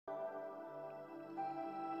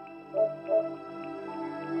Friend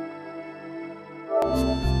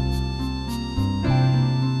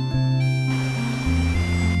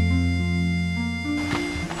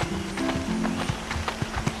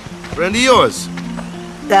of yours?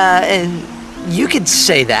 You could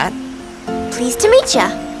say that. Pleased to meet ya.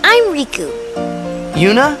 I'm Riku.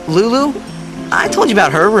 Yuna? Lulu? I told you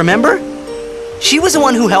about her, remember? She was the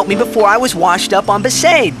one who helped me before I was washed up on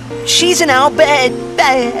Besaid. She's an Albed.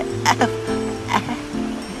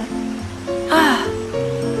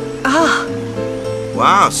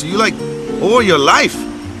 Wow, so you like all your life.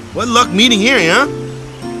 What luck meeting here, huh?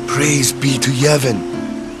 Praise be to Yevon.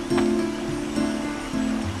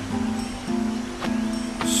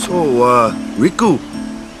 So, Riku,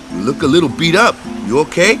 you look a little beat up. You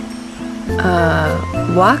okay?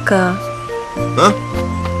 Wakka. Huh?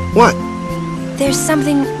 What? There's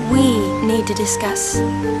something we need to discuss.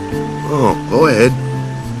 Oh, go ahead.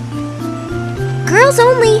 Girls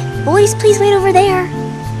only. Boys, please wait over there.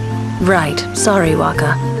 Right. Sorry,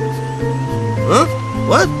 Wakka. Huh?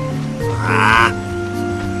 What? Ah.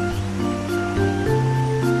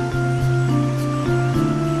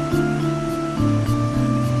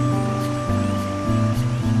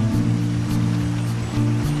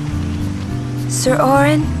 Sir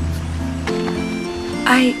Auron,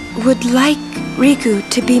 I would like Riku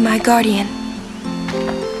to be my guardian.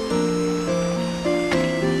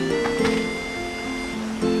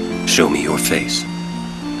 Show me your face.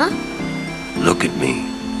 Huh? Look at me.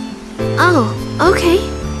 Oh, okay.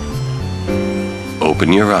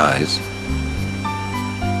 Open your eyes.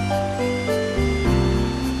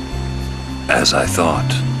 As I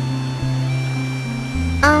thought.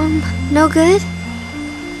 No good?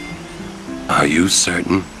 Are you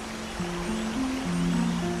certain?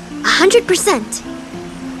 100%.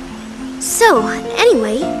 So,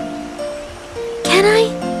 anyway, can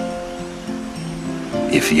I?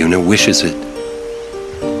 If Yuna wishes it.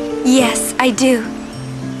 Yes, I do.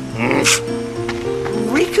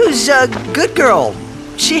 Riku's a good girl.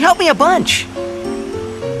 She helped me a bunch.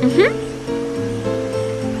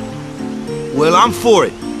 Well, I'm for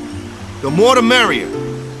it. The more the merrier.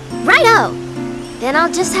 Righto! Then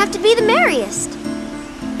I'll just have to be the merriest.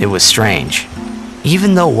 It was strange.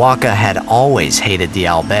 Even though Wakka had always hated the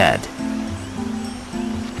Albed,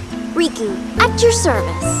 Riku, at your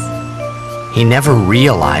service. he never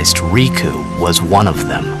realized Riku was one of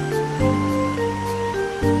them.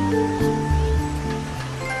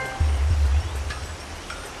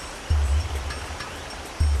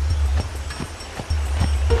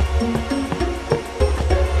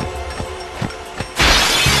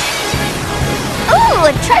 Ooh,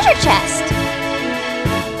 a treasure chest!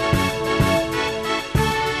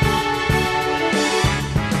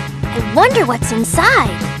 I wonder what's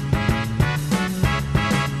inside.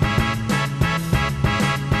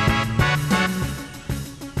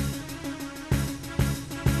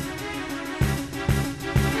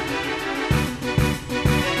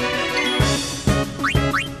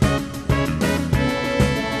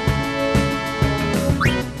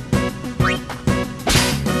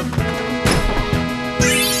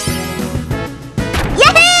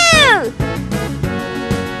 Yahoo!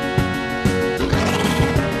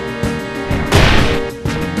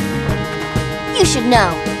 You should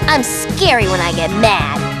know, I'm scary when I get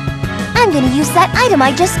mad. I'm gonna use that item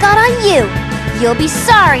I just got on you. You'll be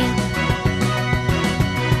sorry.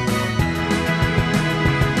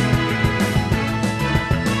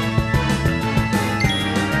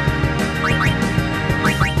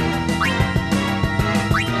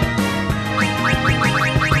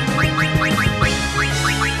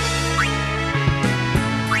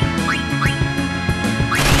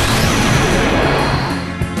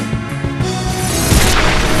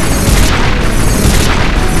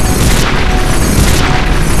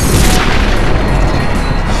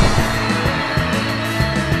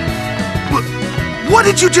 What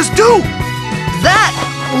did you just do? That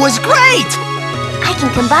was great! I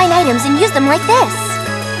can combine items and use them like this.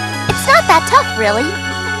 It's not that tough, really.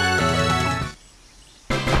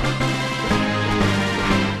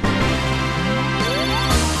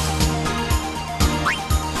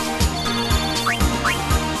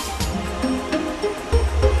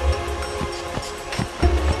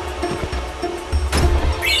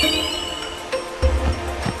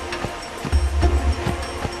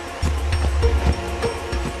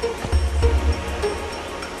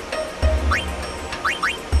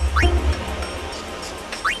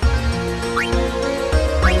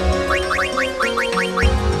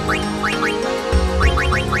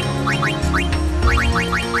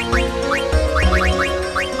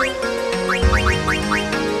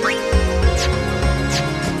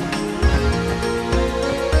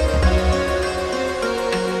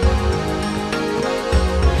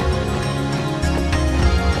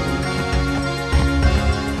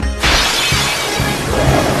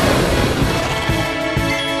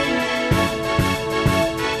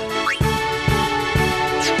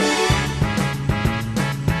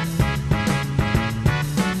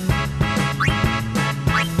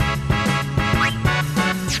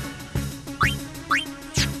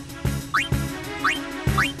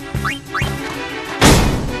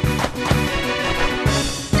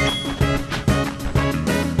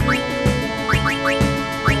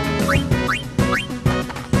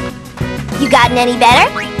 gotten any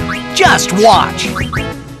better? Just watch.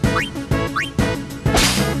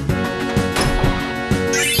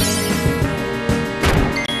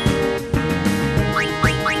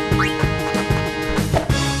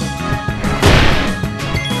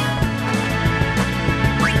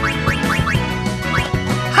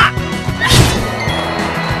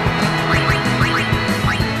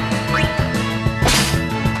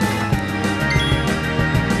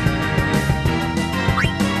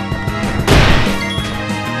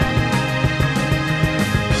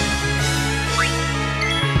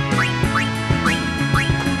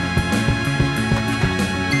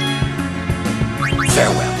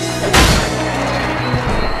 Farewell.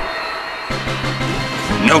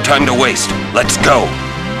 No time to waste. Let's go.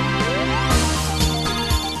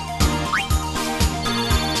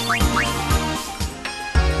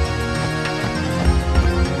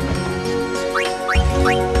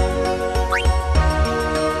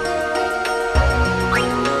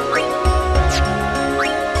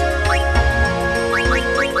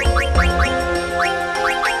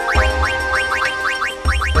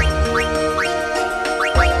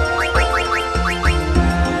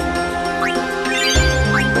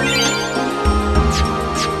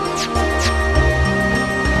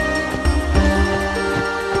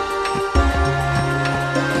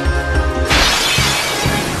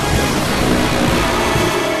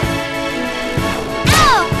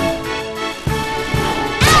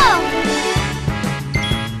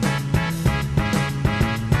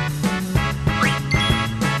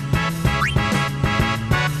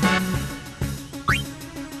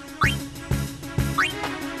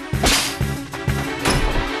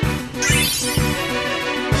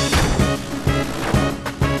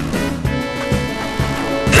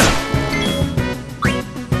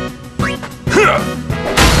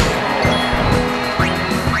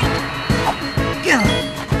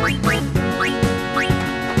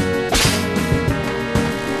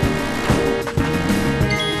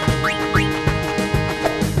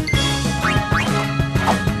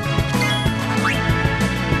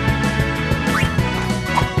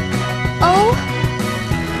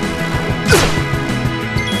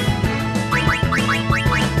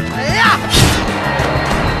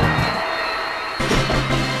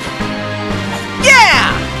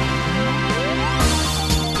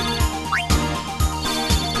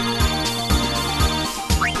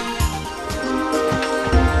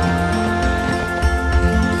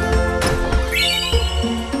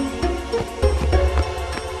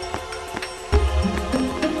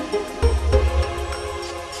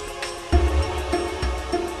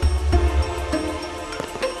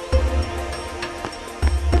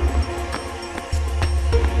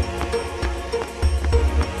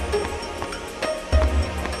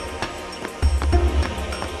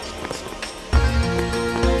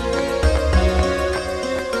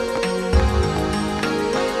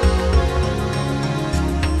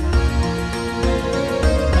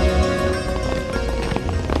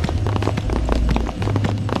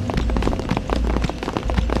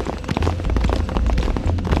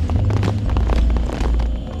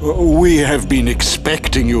 We have been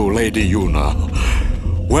expecting you, Lady Yuna.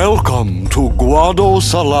 Welcome to Guado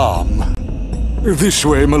Salam. This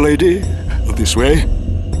way, my lady. This way.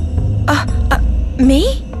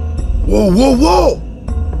 Me? Whoa, whoa, whoa!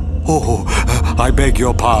 Oh, I beg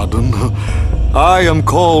your pardon. I am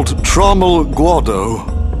called Trommel Guado.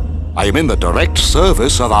 I am in the direct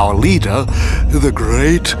service of our leader, the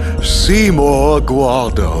great Seymour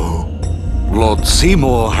Guado. Lord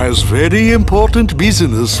Seymour has very important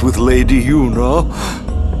business with Lady Yuna.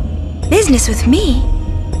 Business with me?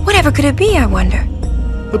 Whatever could it be, I wonder?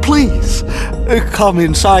 Please, come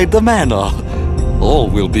inside the manor. All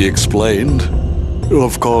will be explained.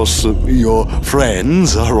 Of course, your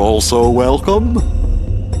friends are also welcome.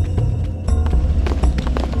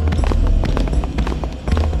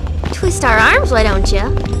 Twist our arms, why don't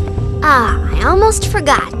you? Ah, I almost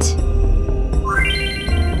forgot.